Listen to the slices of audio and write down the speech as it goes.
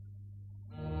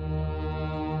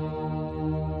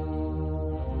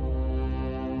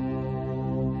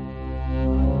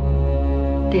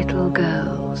Little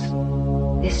girls,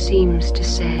 this seems to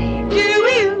say, Do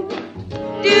you?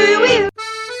 Do you?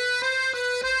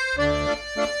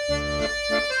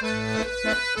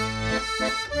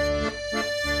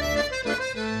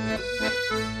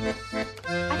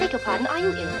 I beg your pardon, are you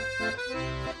ill?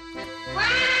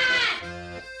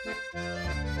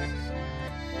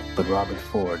 But Robert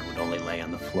Ford would only lay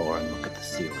on the floor and look at the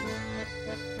ceiling,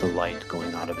 the light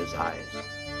going out of his eyes,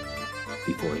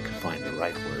 before he could find the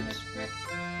right words.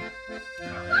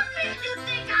 What makes you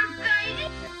think I'm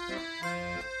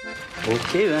crazy?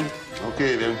 Okay then.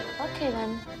 Okay then. Okay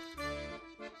then.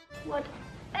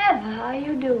 whatever are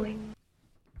you doing?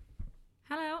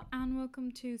 Hello and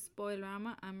welcome to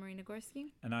Spoilerama. I'm Marina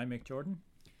Gorski. And I'm Mick Jordan.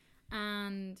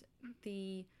 And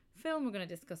the film we're going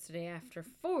to discuss today, after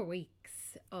 4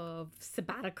 weeks of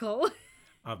sabbatical.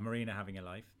 Of Marina having a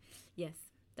life. Yes,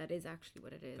 that is actually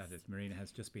what it is. That is, Marina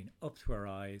has just been up to her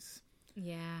eyes.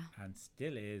 Yeah. And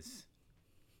still is.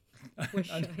 We're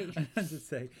shy. And to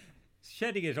say,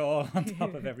 shedding it all on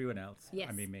top of everyone else. Yes.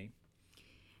 I mean me.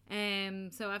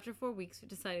 So after 4 weeks, we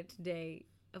decided today,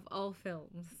 of all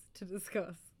films to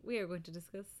discuss, we are going to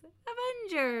discuss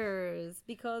Avengers,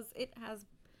 because it has...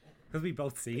 Because we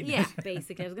both seen Yeah, it.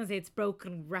 basically. I was going to say it's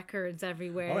broken records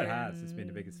everywhere. Oh, it has. It's been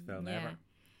the biggest film ever.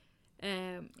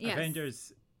 Yes.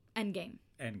 Avengers Endgame.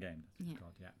 Endgame. It's Yeah.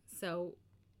 called, yeah. So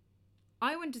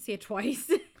I went to see it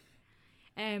twice.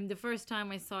 The first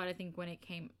time I saw it, I think when it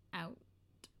came out,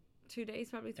 2 days,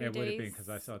 probably 3 days. It would have been because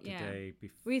I saw it the day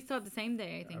before. We saw it the same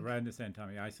day, I think. Around the same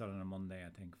time. Yeah, I saw it on a Monday, I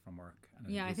think, from work. And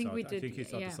Yeah, I you think saw we it- did, I think you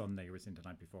saw yeah. the Sunday. You were seeing the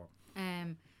night before.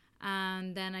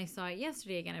 And then I saw it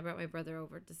yesterday again. I brought my brother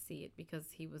over to see it because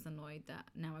he was annoyed that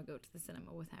now I go to the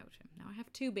cinema without him. Now I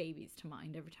have 2 babies to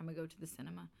mind every time I go to the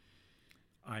cinema.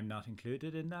 I'm not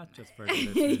included in that, just for the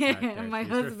listeners Yeah, out there. my She's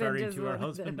husband referring is to her one of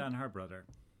husband them. and her brother.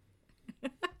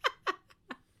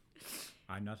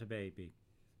 I'm not a baby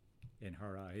in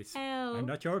her eyes. Hell. I'm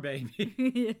not your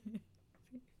baby.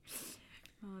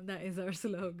 Oh, that is our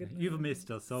slogan. You've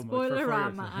missed us so much.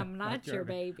 Spoilerama, I'm not your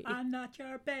baby. I'm not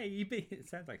your baby. It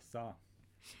sounds like a song.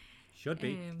 Should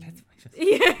be. Let's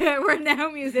Yeah, we're now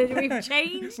musicians. We've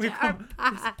changed We've our come-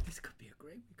 path. this could be a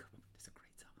great. This is a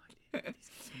great song idea.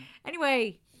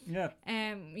 Anyway,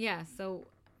 Yeah. so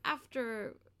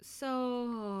after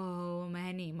so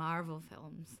many Marvel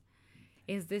films,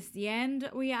 is this the end?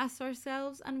 We ask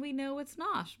ourselves, and we know it's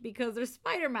not, because there's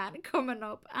Spider-Man coming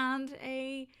up and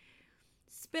a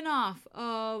spin-off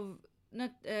of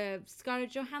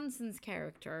Scarlett Johansson's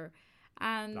character,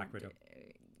 and Black Widow.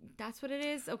 that's what it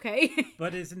is. Okay.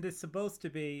 But isn't this supposed to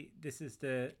be? This is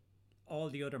all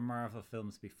the other Marvel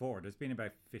films before. There's been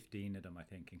about 15 of them, I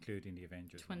think, including the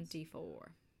Avengers. ones.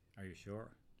 24. Are you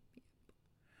sure?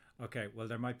 Okay. Well,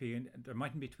 there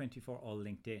mightn't be 24 all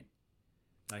linked in.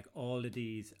 Like all of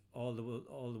these, all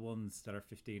the ones that are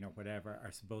 15 or whatever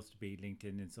are supposed to be linked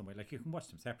in some way. Like you can watch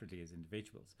them separately as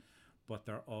individuals, but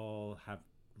they're all have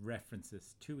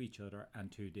references to each other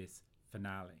and to this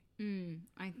finale.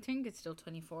 I think it's still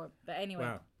 24, but anyway.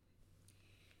 Wow.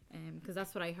 Because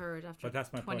that's what I heard after But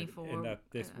that's my 24. point in that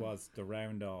this was the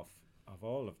round off of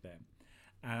all of them.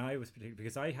 And I was particularly,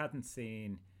 because I hadn't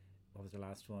seen, what was the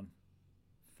last one?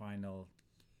 Final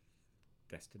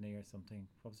Destiny or something.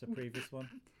 What was the previous one?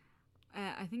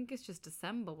 I think it's just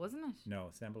Assemble, wasn't it? No,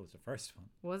 Assemble was the first one.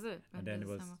 Was it? And When then did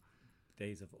it was Assemble?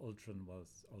 Days of Ultron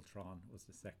was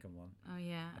the second one. Oh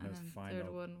yeah, and it was then the Final.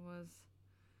 third one was...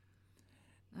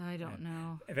 I don't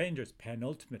know. Avengers'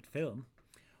 penultimate film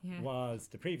Yeah. was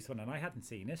the previous one, and I hadn't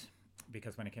seen it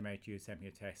because when it came out, you sent me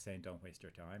a text saying, "Don't waste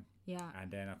your time." Yeah.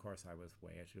 And then, of course, I was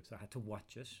way out of, so I had to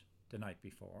watch it the night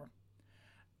before.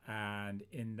 And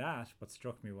in that, what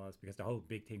struck me was, because the whole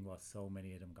big thing was so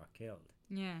many of them got killed.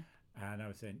 Yeah. And I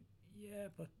was saying, yeah,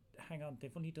 but hang on,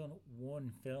 they've only done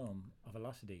one film of a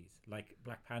lot of these, like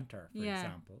Black Panther, for Yeah.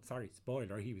 example. Sorry,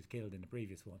 spoiler, he was killed in the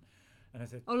previous one. And I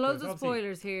said, Oh, loads "There's of obviously-"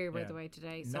 spoilers here, by Yeah. the way,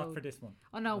 today. So. Not for this one.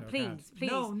 Oh, no, I please, can't.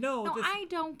 please. No, No, this- I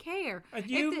don't care.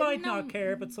 You If might no, not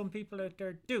care, but some people out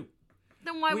there do.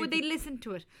 Then why we- would they listen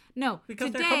to it? No,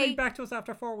 Because they're today, coming back to us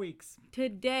after 4 weeks.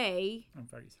 today, I'm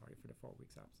very sorry for the 4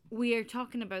 weeks absence. we are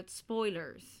talking about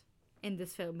spoilers in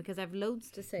this film, because I've loads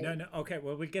to say. No, okay,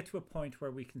 well, we'll get to a point where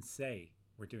we can say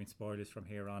we're doing spoilers from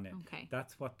here on in. Okay.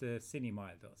 That's what the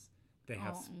Cinemile does. They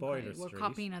have Oh, spoiler okay. We're street.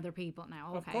 copying other people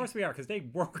now. Of Okay. course we are, because they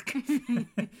work.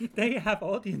 They have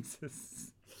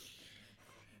audiences.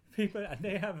 People, and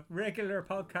they have regular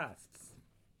podcasts.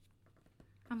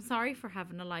 I'm sorry for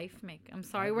having a life, Mick. I'm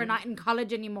sorry we're not in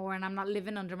college anymore and I'm not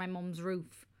living under my mum's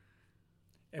roof.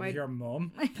 It Why- was your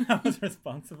mum that was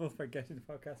responsible for getting the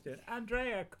podcast in.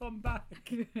 Andrea, come back.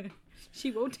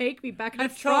 She won't take me back.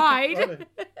 I've Let's talk tried. about it.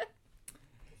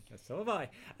 So have I.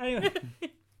 Anyway,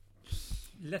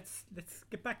 let's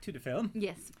get back to the film.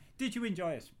 Yes. Did you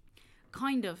enjoy it?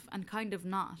 Kind of and kind of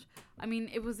not. I mean,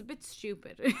 it was a bit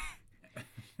stupid.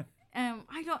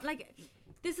 I don't like.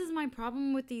 This is my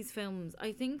problem with these films.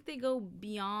 I think they go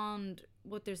beyond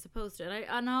what they're supposed to.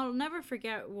 And I'll never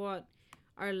forget what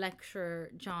our lecturer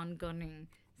John Gunning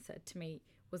said to me,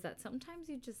 was that sometimes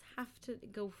you just have to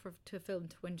go to film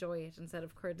to enjoy it instead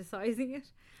of criticizing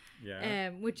it.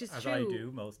 Yeah. Which is As true. I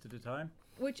do most of the time.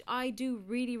 Which I do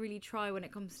really, really try when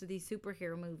it comes to these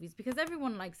superhero movies, because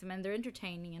everyone likes them and they're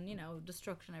entertaining and, you know,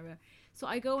 destruction everywhere. So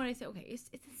I go and I say, okay, it's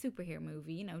a superhero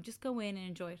movie, you know, just go in and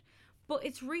enjoy it. But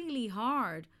it's really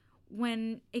hard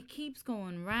when it keeps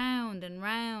going round and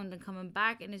round and coming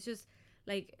back, and it's just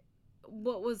like,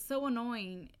 what was so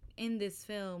annoying in this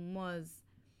film was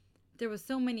there were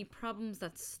so many problems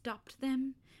that stopped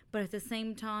them, but at the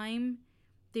same time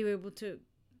they were able to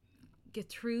get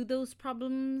through those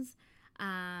problems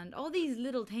and all these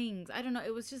little things. I don't know,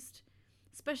 it was just,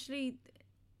 especially,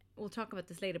 we'll talk about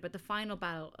this later, but the final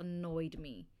battle annoyed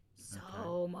me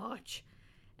so much.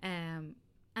 And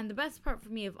the best part for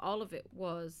me of all of it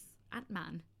was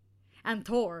Ant-Man and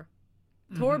Thor.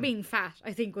 Thor being fat,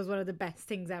 I think, was one of the best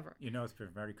things ever. You know, it's been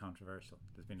very controversial.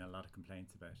 There's been a lot of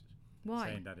complaints about it. Why?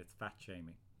 Saying that it's fat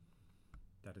shaming.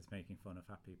 That it's making fun of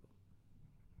fat people.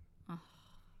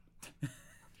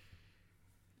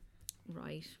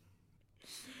 Right.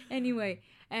 Anyway,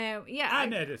 yeah. I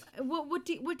made it. What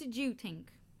did you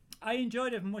think? I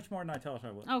enjoyed it much more than I thought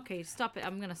I would. Okay, stop it.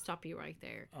 I'm going to stop you right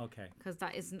there. Okay. Because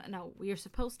that isn't... No, you're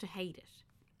supposed to hate it.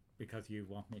 Because you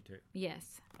want me to.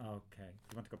 Yes. Okay.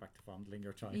 You want to go back to fondling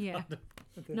your child? Yeah.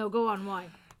 No, go on. Why?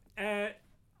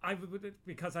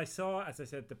 Because I saw, as I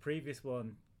said, the previous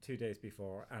one 2 days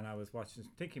before, and I was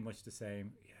thinking much the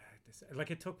same. Yeah, it's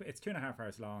 2.5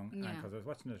 hours long, and Yeah. because I was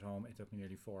watching it at home, it took me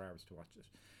nearly 4 hours to watch it.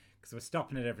 Because I was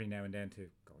stopping it every now and then to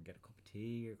go and get a cup of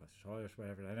tea or go to the toilet or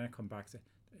whatever, and then I come back and say,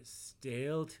 there's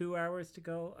still 2 hours to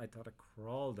go. I thought I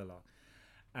crawled along,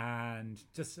 and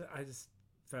I just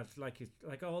felt like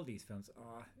all these films,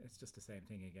 it's just the same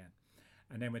thing again.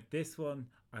 And then with this one,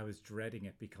 I was dreading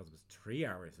it because it was 3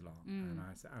 hours long, and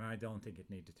I don't think it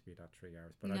needed to be that 3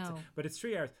 hours. But No. but it's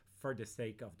 3 hours for the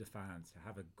sake of the fans to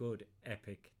have a good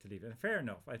epic to leave. And fair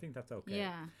enough, I think that's okay.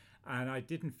 Yeah. And I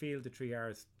didn't feel the 3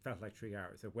 hours felt like 3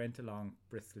 hours. It went along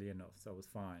briskly enough, so it was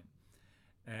fine.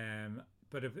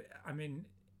 But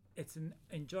it's an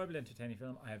enjoyable, entertaining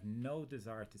film. I have no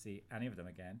desire to see any of them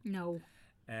again. No.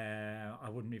 I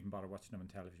wouldn't even bother watching them on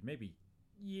television. Maybe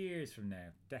years from now,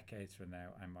 decades from now,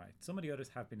 I might. Some of the others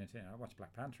have been entertaining. I'll watch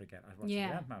Black Panther again. I'll watch the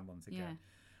Ant-Man ones again. Yeah.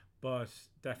 But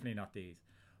definitely not these.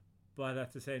 But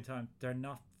at the same time, they're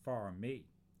not for me.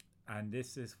 And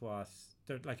this is what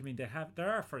they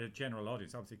are for the general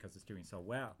audience, obviously, because it's doing so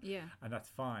well. Yeah. And that's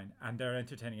fine. And they're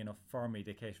entertaining enough for me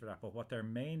to cater for that. But what they're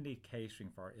mainly catering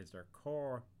for is their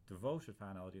core devoted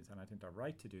fan audience, and I think they're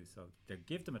right to do so. They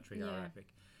give them a 3 hour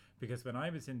epic. Because when I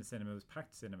was in the cinema, it was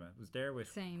packed cinema. It was there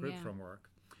with group from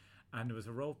work. And there was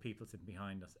a row of people sitting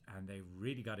behind us, and they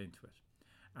really got into it.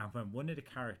 And when one of the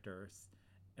characters,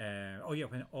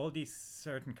 when all these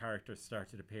certain characters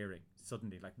started appearing,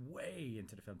 suddenly, like way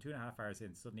into the film, 2.5 hours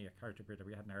in, suddenly a character appeared that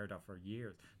we hadn't heard of for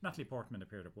years. Natalie Portman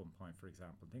appeared at one point, for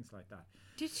example, things like that.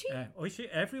 Did she?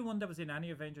 Everyone that was in any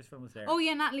Avengers film was there. Oh,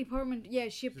 yeah, Natalie Portman. Yeah,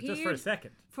 she appeared. Just for a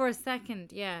second. For a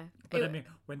second, yeah. But I mean,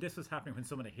 when this was happening, when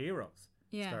some of the heroes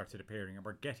Yeah. started appearing and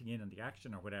were getting in on the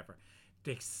action or whatever,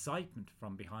 the excitement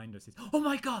from behind us is, oh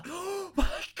my god,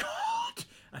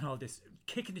 and all this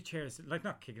kicking the chairs, like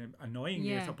not kicking, annoying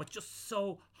me or something, but just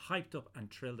so hyped up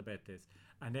and thrilled about this.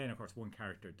 And then of course one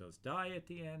character does die at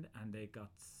the end, and they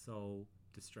got so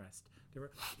distressed. They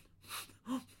were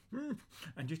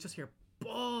and you just hear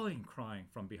bawling, crying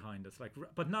from behind us, like,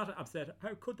 but not upset.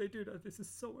 How could they do that? This is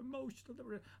so emotional.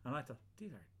 And I thought,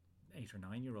 these are 8 or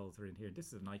 9 year olds are in here. This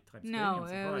is a nighttime screening. No,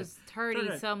 it was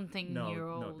 30-something year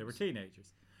olds. No, they were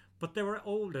teenagers, but they were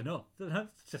old enough.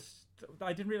 That's just,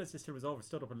 I didn't realize this till it was over.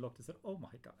 Stood up and looked and said, "Oh my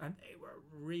god!" And they were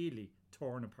really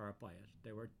torn apart by it.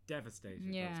 They were devastated.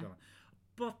 Yeah. What was going on.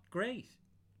 But great.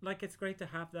 Like, it's great to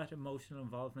have that emotional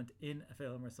involvement in a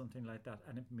film or something like that,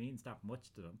 and it means that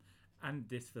much to them. And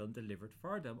this film delivered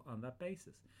for them on that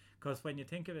basis. Because when you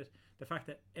think of it, the fact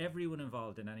that everyone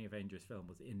involved in any Avengers film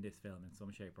was in this film in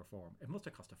some shape or form, it must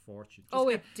have cost a fortune.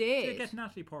 It did. To get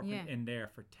Natalie Portman in there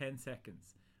for 10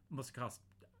 seconds must have cost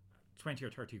 20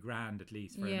 or 30 grand at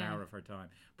least for an hour of her time.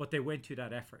 But they went to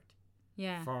that effort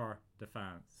for the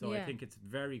fans. So I think it's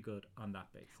very good on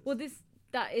that basis. Well, this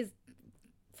that is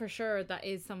for sure, that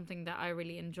is something that I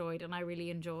really enjoyed, and I really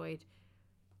enjoyed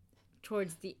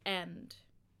towards the end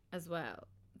as well.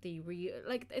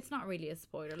 It's not really a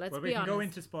spoiler. Let's Well, be we can honest. go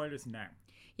into spoilers now.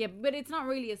 Yeah, but it's not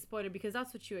really a spoiler because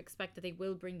that's what you expect, that they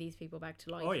will bring these people back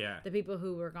to life. Oh, yeah. The people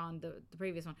who were gone the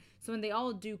previous one. So when they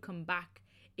all do come back,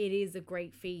 it is a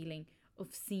great feeling of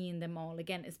seeing them all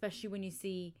again, especially when you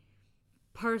see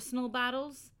personal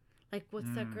battles. Like,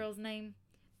 what's that girl's name?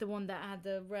 The one that had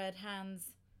the red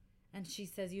hands. And she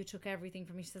says, "You took everything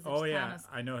from me." She says, Oh, yeah. Thanos.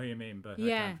 I know who you mean, but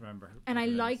Yeah. I can't remember. And I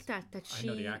who it like is. that I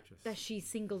know the actress. she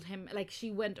singled him, like she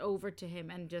went over to him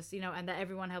and just, and that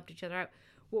everyone helped each other out.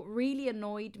 What really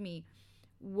annoyed me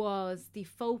was the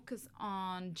focus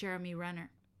on Jeremy Renner.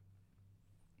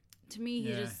 To me,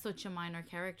 he's just such a minor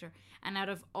character, and out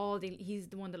of all he's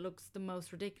the one that looks the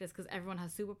most ridiculous because everyone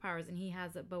has superpowers and he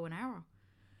has a bow and arrow.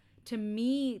 To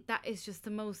me, that is just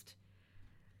the most.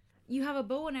 You have a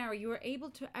bow and arrow, you are able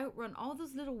to outrun all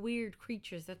those little weird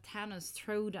creatures that Thanos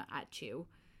throwed at you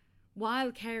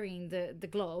while carrying the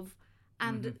glove,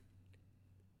 and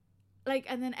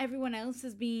and then everyone else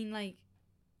is being like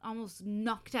almost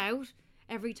knocked out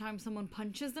every time someone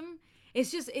punches them.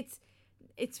 It's just it's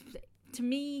to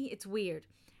me it's weird,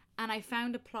 and I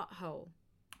found a plot hole.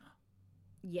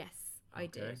 Yes, I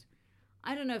did.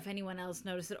 I don't know if anyone else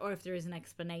noticed it or if there is an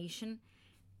explanation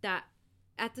that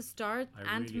at the start,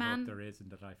 Ant-Man... I really hope there is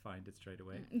and that I find it straight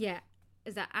away. Yeah.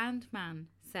 Is that Ant-Man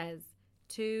says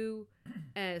to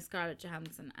Scarlett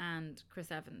Johansson and Chris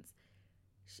Evans,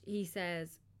 he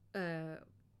says...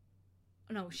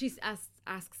 she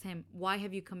asks him, "Why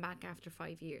have you come back after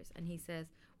 5 years?" And he says,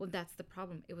 "Well, that's the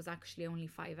problem. It was actually only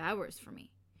 5 hours for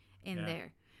me in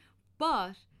there."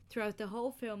 But throughout the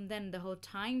whole film, then the whole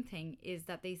time thing is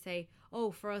that they say,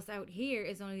 "Oh, for us out here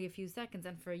is only a few seconds,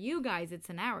 and for you guys it's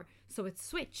an hour." So it's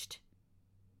switched.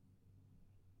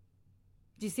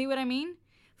 Do you see what I mean?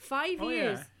 5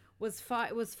 years was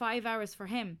 5 hours for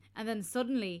him, and then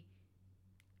suddenly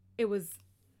it was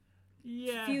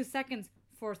a few seconds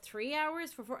for 3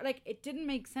 hours for 4. Like, it didn't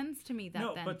make sense to me then.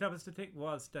 But that was the thing,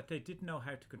 was that they didn't know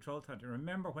how to control time.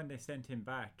 Remember when they sent him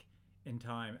back in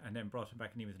time and then brought him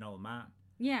back and he was an old man?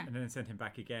 Yeah. And then sent him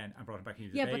back again and brought him back and he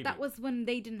was a baby. But that was when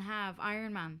they didn't have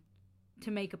Iron Man to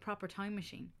make a proper time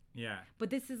machine. Yeah. But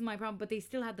this is my problem. But they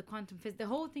still had the quantum physics. The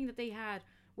whole thing that they had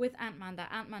with Ant-Man,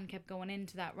 that Ant-Man kept going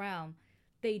into that realm,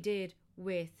 they did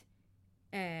with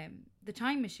the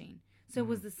time machine. So it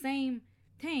was the same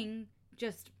thing,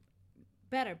 just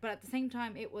better. But at the same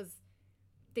time,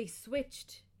 they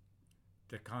switched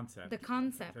the concept. The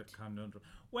conundrum.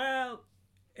 Well,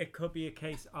 it could be a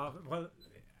case of,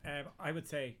 I would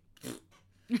say,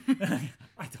 I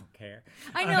don't care.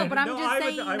 I know, but I'm just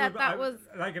saying that was...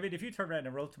 Like, I mean, if you turn around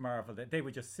and wrote to Marvel, they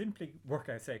would just simply work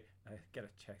out, say, get a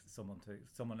check someone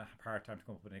a part-time to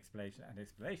come up with an explanation. And the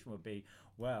explanation would be,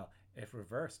 well, if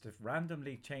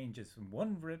randomly changes from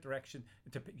one direction,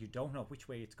 you don't know which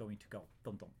way it's going to go.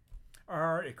 Dum-dum.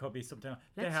 Or it could be something...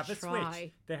 They have a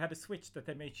switch. They had a switch that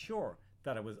they made sure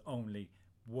that it was only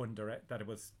one direct, that it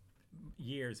was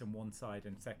years on one side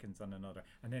and seconds on another,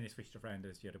 and then he switched around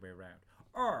as the other way around.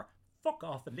 Or fuck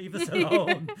off and leave us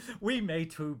alone. We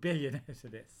made 2 billion out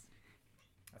of this.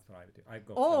 That's what I would do. I'd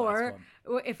go for the last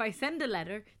one. If I send a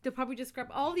letter, they'll probably just grab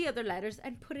all the other letters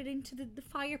and put it into the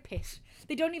fire pit.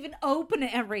 They don't even open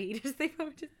it and read. They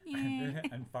probably just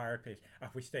and fire pit,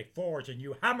 at which they forge a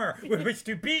new hammer with which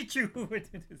to beat you.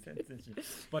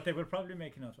 But they will probably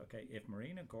make a note. Okay, if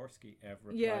Marina Gorski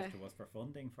ever applies to us for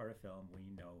funding for a film, we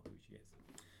know who she is.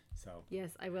 So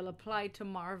yes, I will apply to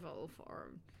Marvel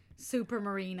for Super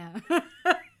Marina.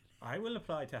 I will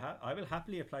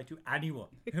happily apply to anyone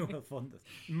who will fund us.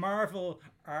 Marvel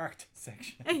art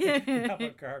section.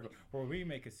 Where we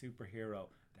make a superhero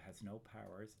that has no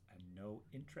powers and no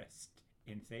interest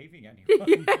in saving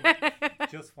anyone.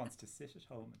 Just wants to sit at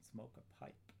home and smoke a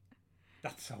pipe.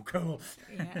 That's so cool.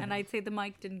 Yeah, and I'd say the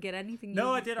mic didn't get anything.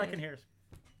 No, I did. I can hear it.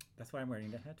 That's why I'm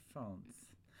wearing the headphones.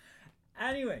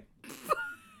 Anyway.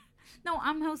 No,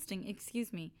 I'm hosting.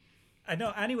 Excuse me. I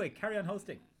know. Anyway, carry on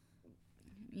hosting.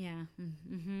 Yeah.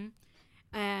 Mm-hmm.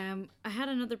 I had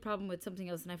another problem with something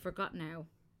else and I forgot now.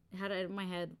 I had it in my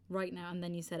head right now, and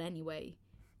then you said anyway,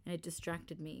 and it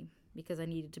distracted me because I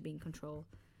needed to be in control.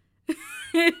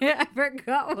 I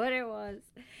forgot what it was.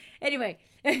 Anyway,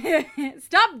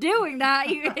 stop doing that,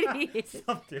 you idiot.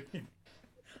 Stop doing it.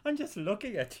 I'm just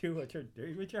looking at you, what you're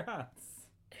doing with your hands.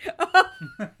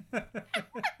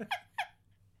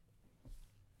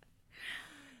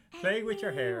 Playing with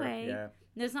your hair. Yeah.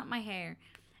 There's not my hair.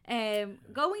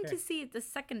 Going to see it the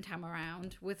second time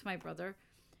around with my brother,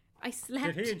 I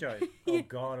slept. Did he enjoy it? Oh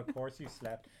God, of course you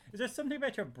slept. Is there something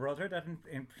about your brother that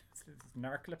in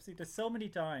narcolepsy? There's so many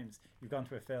times you've gone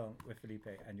to a film with Felipe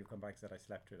and you come back and said, I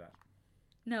slept through that.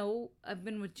 No, I've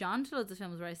been with John to loads of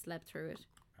films where I slept through it.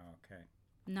 Okay.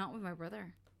 Not with my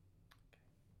brother.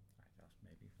 I thought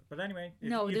maybe. But anyway.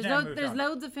 No, you've there's now moved there's on.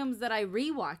 loads of films that I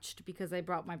rewatched because I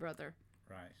brought my brother.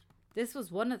 Right. This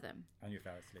was one of them. And you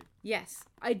fell asleep. Yes,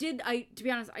 I did. To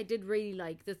be honest, I did really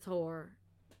like the Thor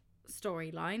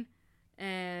storyline.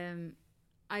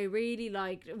 I really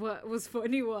liked. What was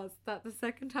funny was that the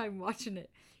second time watching it,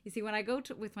 you see, when I go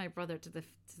with my brother to the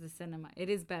cinema, it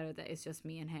is better that it's just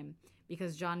me and him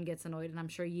because John gets annoyed, and I'm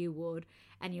sure you would,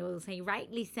 and you'll say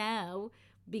rightly so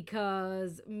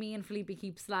because me and Felipe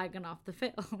keep slagging off the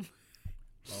film.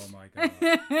 Oh my God.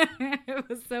 It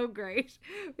was so great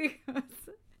because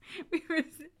we were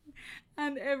sitting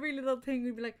and every little thing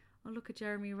we'd be like, oh, look at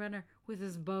Jeremy Renner with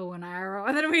his bow and arrow,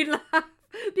 and then we'd laugh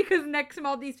because next to him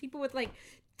all these people with like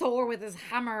Thor with his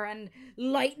hammer and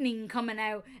lightning coming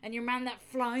out, and your man that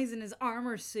flies in his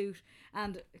armor suit,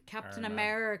 and Captain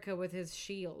America with his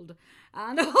shield,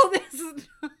 and all this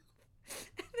stuff. And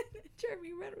then Jeremy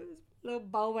Renner with his little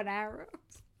bow and arrows.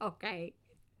 Okay.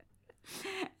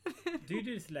 Do you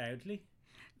do this loudly?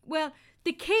 Well,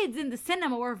 the kids in the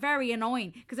cinema were very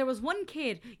annoying because there was one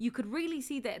kid, you could really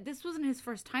see that this wasn't his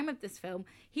first time at this film.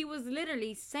 He was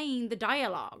literally saying the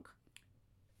dialogue.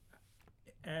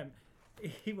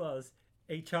 He was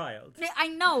a child. I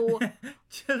know.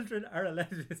 Children are allowed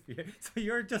to misbehave. So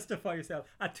you're justifying yourself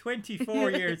at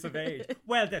 24 years of age.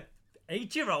 Well, the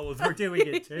 8-year-olds were doing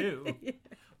it too.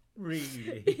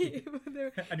 Really?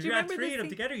 And if you had 3 of them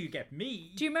together, you get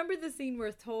me. Do you remember the scene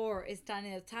where Thor is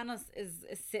standing there? Thanos is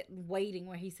sitting waiting,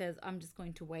 where he says, I'm just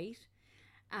going to wait.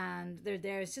 And they're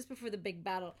there. It's just before the big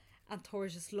battle. And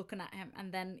Thor's just looking at him.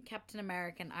 And then Captain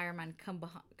America and Iron Man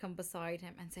come beside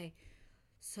him and say,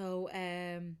 so,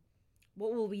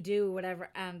 what will we do? Whatever.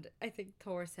 And I think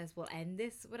Thor says, we'll end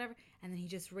this, whatever. And then he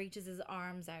just reaches his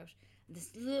arms out. And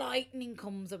this lightning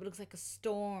comes up. It looks like a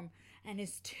storm. And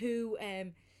his 2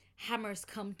 hammers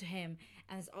come to him,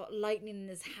 and there's lightning in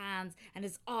his hands, and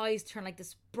his eyes turn like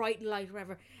this bright light or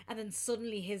whatever, and then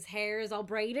suddenly his hair is all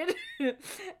braided.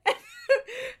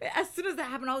 As soon as that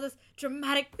happened, all this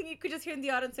dramatic thing, you could just hear in the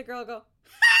audience a girl go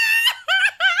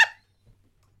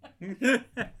because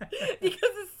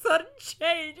it's sudden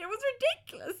change. It was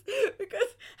ridiculous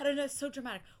because I don't know, it's so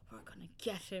dramatic. We're gonna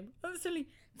get him, and suddenly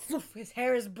his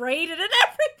hair is braided and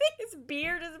everything, his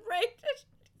beard is braided.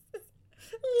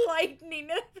 Lightning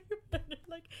everywhere.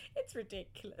 Like, it's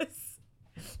ridiculous.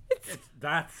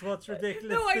 That's what's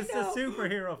ridiculous. No, I This is a know.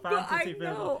 superhero But fantasy I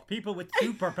film. know. People with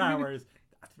superpowers.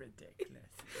 That's ridiculous.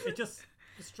 It just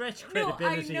stretched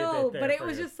credibility no, I know, a bit there. but it for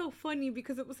was you. just so funny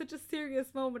because it was such a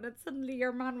serious moment, and suddenly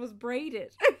your man was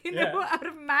braided. Yeah. Out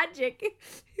of magic.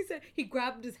 He said he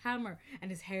grabbed his hammer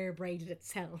and his hair braided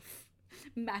itself.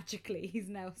 Magically, he's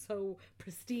now so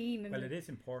pristine. And Well, it is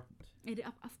important.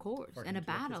 Of course, For in him a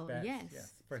to look his battle, best,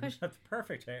 yes. For him to have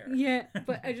perfect hair. Yeah,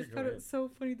 but I just To thought go it was so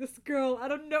funny. This girl, I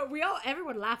don't know,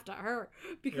 everyone laughed at her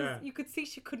because Yeah. you could see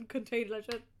she couldn't contain it. Like, she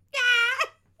went,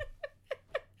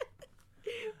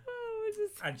 oh, it was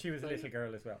just And she was a little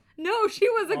girl as well. no, she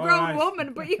was a All grown right.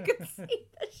 woman, but you could see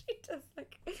that she just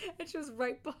like, and she was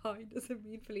right behind us. And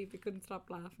me and Felipe couldn't stop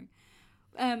laughing.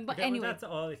 But Okay, anyway, well, that's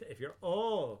all. If you're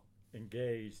all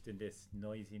engaged in this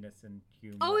noisiness and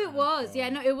humor. oh, it and was, yeah,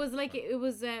 fun. no, it was like it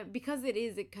was because it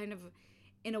is a kind of,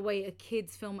 in a way, a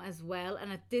kids' film as well.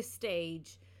 And at this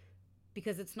stage,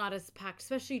 because it's not as packed,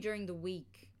 especially during the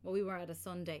week. Well, we were at a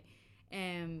Sunday.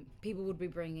 People would be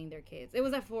bringing their kids. It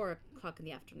was at 4:00 in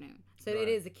the afternoon, so Right. it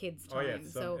is a kids' time. Oh yeah,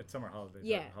 it's, so it's summer holidays.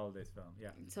 yeah. Holidays film.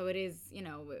 Yeah. So it is,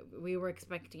 we were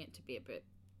expecting it to be a bit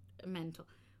mental.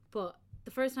 But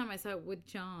the first time I saw it with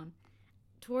John,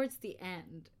 towards the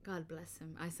end, God bless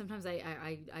him, I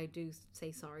do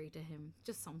say sorry to him,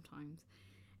 just sometimes.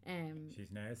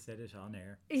 She's now said it on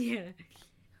air. Yeah.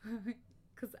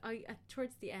 Because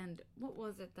towards the end, what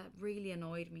was it that really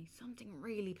annoyed me? Something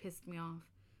really pissed me off.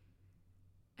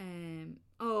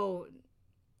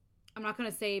 I'm not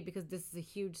going to say it because this is a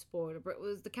huge spoiler, but it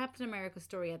was the Captain America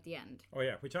story at the end. Oh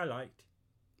yeah, which I liked.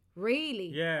 Really?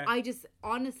 Yeah. I just,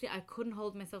 honestly, I couldn't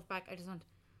hold myself back. I just went,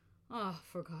 oh,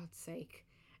 for God's sake.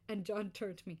 And John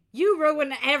turned to me, you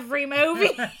ruin every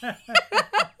movie. I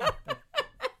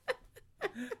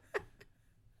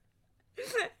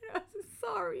was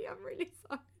sorry. I'm really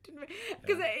sorry.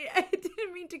 Because I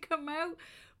didn't mean to come out.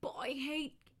 But I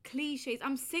hate cliches.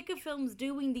 I'm sick of films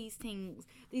doing these things.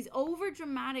 These over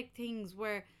dramatic things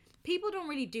where people don't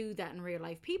really do that in real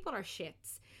life. People are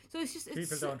shits. So it's just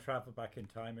People don't travel back in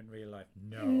time in real life.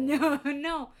 No.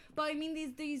 No. But I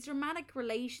mean these dramatic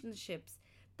relationships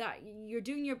that you're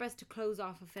doing your best to close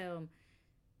off a film,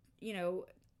 you know,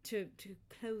 to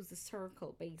close the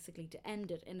circle, basically, to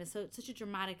end it in such a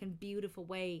dramatic and beautiful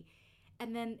way,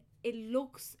 and then it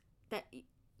looks that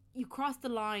you cross the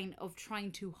line of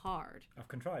trying too hard. Of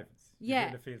contrivance. Yeah. It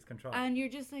really feels contrived. And you're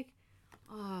just like,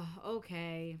 oh,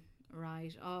 okay,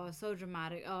 right. Oh, so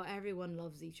dramatic. Oh, everyone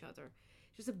loves each other.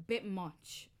 Just a bit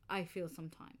much, I feel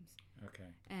sometimes. Okay.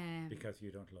 Because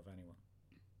you don't love anyone.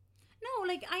 No,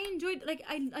 like I enjoyed, like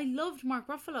I loved Mark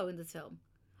Ruffalo in this film.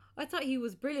 I thought he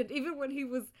was brilliant, even when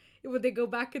they go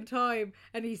back in time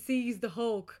and he sees the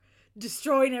Hulk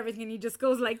destroying everything and he just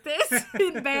goes like this,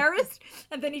 embarrassed,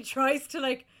 and then he tries to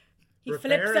like, he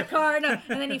flips the car, and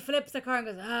then he flips the car and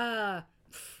goes,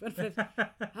 and flips,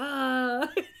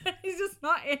 he's just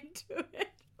not into it.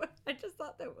 I just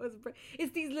thought that was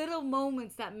it's these little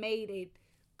moments that made it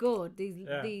good. These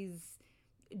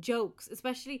jokes,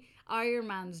 especially Iron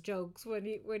Man's jokes when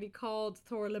he called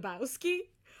Thor Lebowski.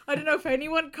 I don't know if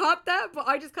anyone caught that, but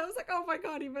I just kind of was like, oh my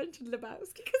god, he mentioned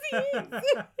Lebowski, because he is.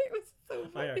 It was so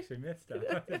funny. I actually missed that.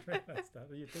 I didn't realize that.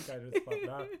 You'd think I'd have spotted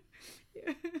that.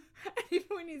 Yeah. And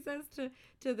even when he says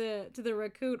to the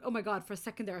raccoon, oh my god, for a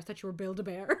second there I thought you were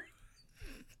Build-A-Bear.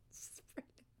 It's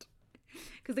brilliant.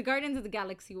 Because the Guardians of the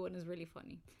Galaxy one is really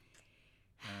funny.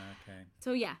 Okay.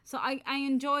 So yeah, so I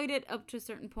enjoyed it up to a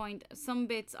certain point. Some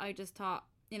bits I just thought,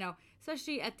 you know,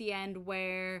 especially at the end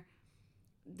where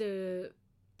they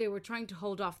were trying to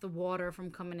hold off the water from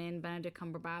coming in. Benedict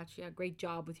Cumberbatch, yeah, great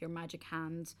job with your magic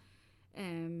hands,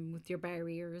 with your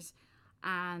barriers.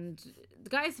 And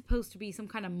the guy is supposed to be some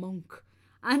kind of monk,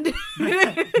 and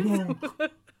and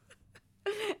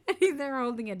he's there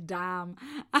holding a dam,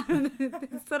 and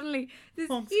suddenly this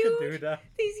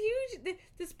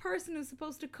person who's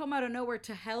supposed to come out of nowhere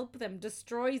to help them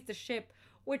destroys the ship,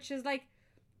 which is like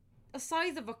the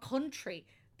size of a country,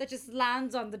 that just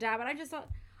lands on the dam. And I just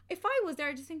thought, if I was there,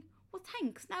 I'd just think, well,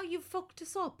 thanks. Now you've fucked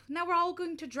us up. Now we're all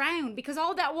going to drown because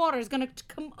all that water is going to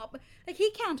come up. Like, he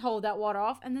can't hold that water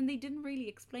off. And then they didn't really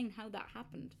explain how that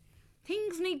happened.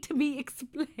 Things need to be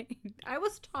explained. I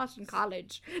was taught in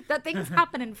college that things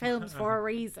happen in films for a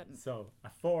reason. So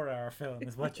a 4-hour film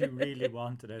is what you really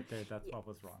wanted out there. That's what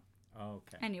was wrong.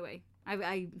 Okay. Anyway,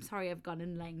 I'm sorry I've gone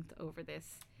in length over this.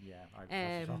 Yeah, I've put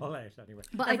it all out anyway.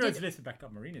 But everyone's listening back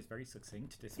on Marina's very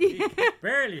succinct this week.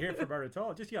 Barely hear from her at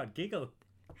all. Just the odd giggle.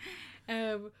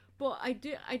 But I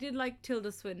did like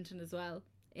Tilda Swinton as well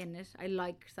in it. I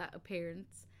liked that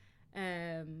appearance.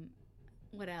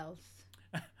 What else?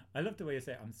 I love the way you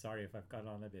say, I'm sorry if I've gone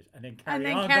on a bit, and then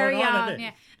carry on.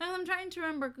 Yeah. And I'm trying to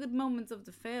remember good moments of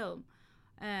the film.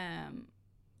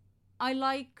 I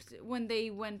liked when they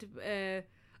went.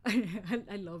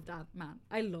 I loved that man.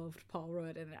 I loved Paul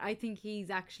Rudd in it. I think he's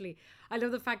actually. I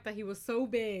love the fact that he was so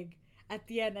big at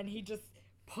the end, and he just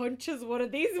punches one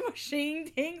of these machine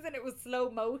things, and it was slow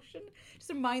motion. Just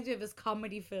reminds me of his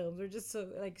comedy films. They're just so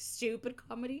like stupid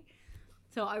comedy.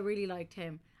 So I really liked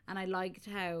him, and I liked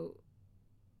how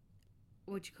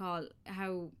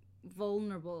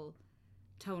vulnerable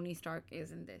Tony Stark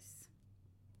is in this.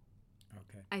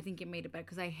 Okay. I think it made it better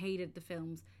because I hated the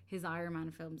films, his Iron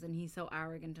Man films, and he's so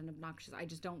arrogant and obnoxious. I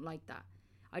just don't like that.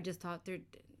 I just thought,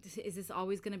 is this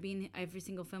always going to be in every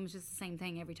single film? It's just the same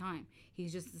thing every time.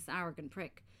 He's just this arrogant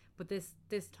prick. But this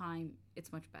time,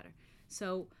 it's much better.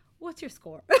 So, what's your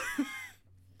score?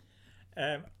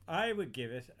 I would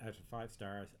give it, out of 5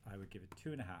 stars, I would give it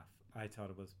 2.5. I thought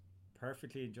it was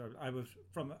perfectly enjoyable. I was,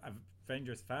 from an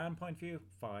Avengers fan point of view,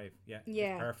 5. Yeah.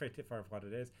 It's perfect for what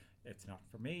it is. It's not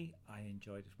for me. I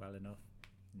enjoyed it well enough.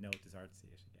 No desire to see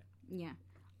it again. Yeah.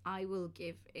 I will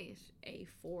give it a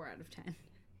 4 out of 10.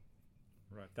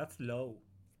 Right. That's low.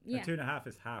 Yeah. 2.5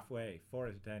 is halfway. 4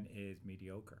 out of 10 is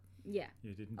mediocre. Yeah.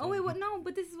 You didn't. Oh, wait, no,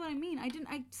 but this is what I mean. I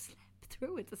slept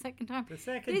through it the second time. The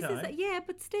second time? Yeah,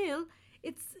 but still,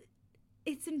 it's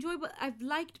enjoyable. I've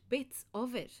liked bits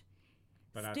of it.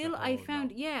 But still, I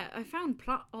found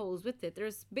plot holes with it.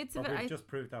 There's bits of it. We've just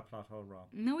proved that plot hole wrong.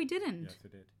 No, we didn't. Yes, we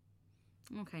did.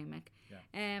 Okay, Mick. Yeah.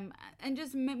 And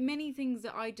just many things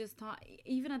that I just thought,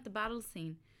 even at the battle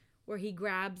scene, where he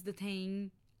grabs the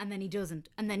thing and then he doesn't,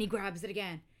 and then he grabs it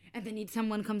again, and then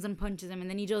someone comes and punches him, and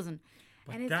then he doesn't.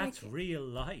 But and it's that's like, real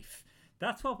life.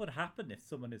 That's what would happen if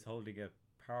someone is holding a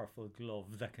powerful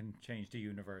glove that can change the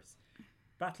universe.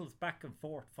 Battles back and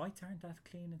forth. Fights aren't that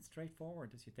clean and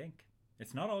straightforward as you think.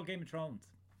 It's not all Game of Thrones.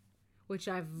 Which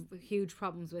I've huge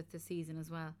problems with this season as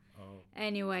well. Oh.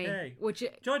 Anyway.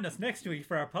 Okay. Join us next week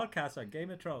for our podcast on Game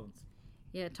of Thrones.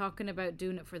 Yeah, talking about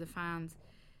doing it for the fans.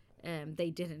 They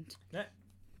didn't.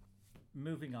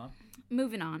 moving on.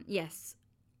 Moving on, yes.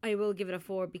 I will give it a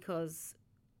 4 because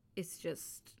it's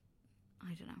just,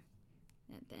 I don't know.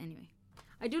 Anyway.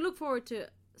 I do look forward to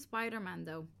Spider-Man,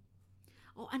 though.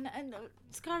 Oh, and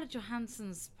Scarlett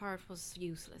Johansson's part was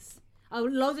useless. Oh,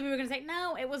 loads of people are going to say,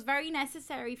 no, it was very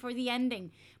necessary for the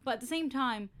ending. But at the same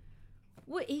time,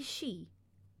 what is she?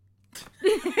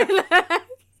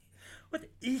 What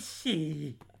is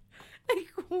she? Like,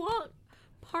 what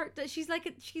part that she's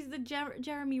like, she's the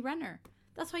Jeremy Renner.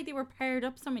 That's why they were paired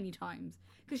up so many times.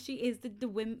 Because she is the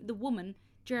woman,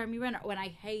 Jeremy Renner. When I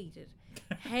hated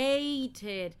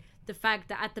the fact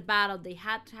that at the battle they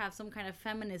had to have some kind of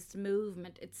feminist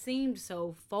movement. It seemed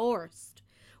so forced.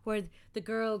 Where the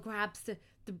girl grabs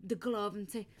the glove and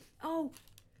say, oh,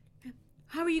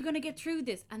 how are you going to get through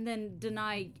this? And then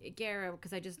Denai Guerra,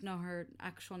 because I just know her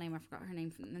actual name, I forgot her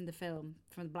name in the film,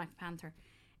 from the Black Panther,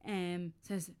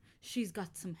 says she's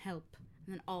got some help.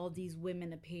 And then all these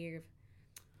women appear.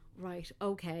 Right,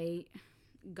 okay,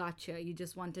 gotcha. You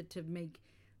just wanted to make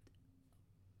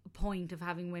a point of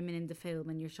having women in the film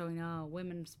and you're showing,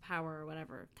 women's power or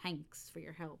whatever. Thanks for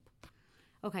your help.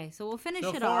 Okay, so we'll finish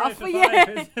it off. 4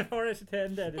 out of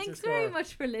 10 then. Thanks very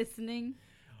much for listening.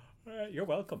 You're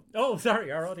welcome. Oh,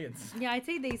 sorry, our audience. Yeah, I'd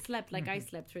say they slept like I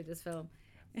slept through this film.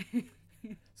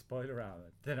 Spoiler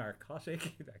alert. The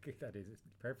narcotic that is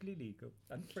perfectly legal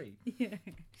and free. Yeah.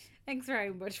 Thanks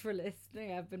very much for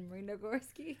listening. I've been Marina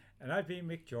Gorski. And I've been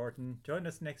Mick Jordan. Join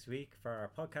us next week for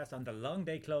our podcast on The Long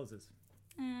Day Closes.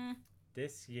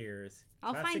 This year's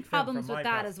I'll classic find film problems from with my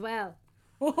that past. as well.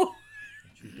 Don't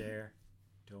you dare.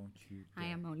 Don't you dare. I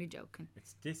am only joking.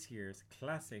 It's this year's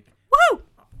classic. Woo!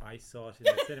 I saw it in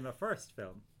the cinema first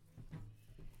film.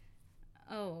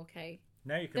 Oh, okay.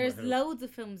 Now you can. There's loads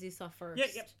of films you saw first.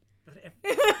 Yeah.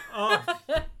 Oh,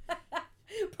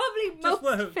 Probably Just most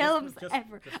woohoo. films Just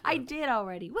ever. woohoo. I did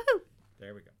already. Woohoo!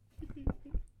 there we go.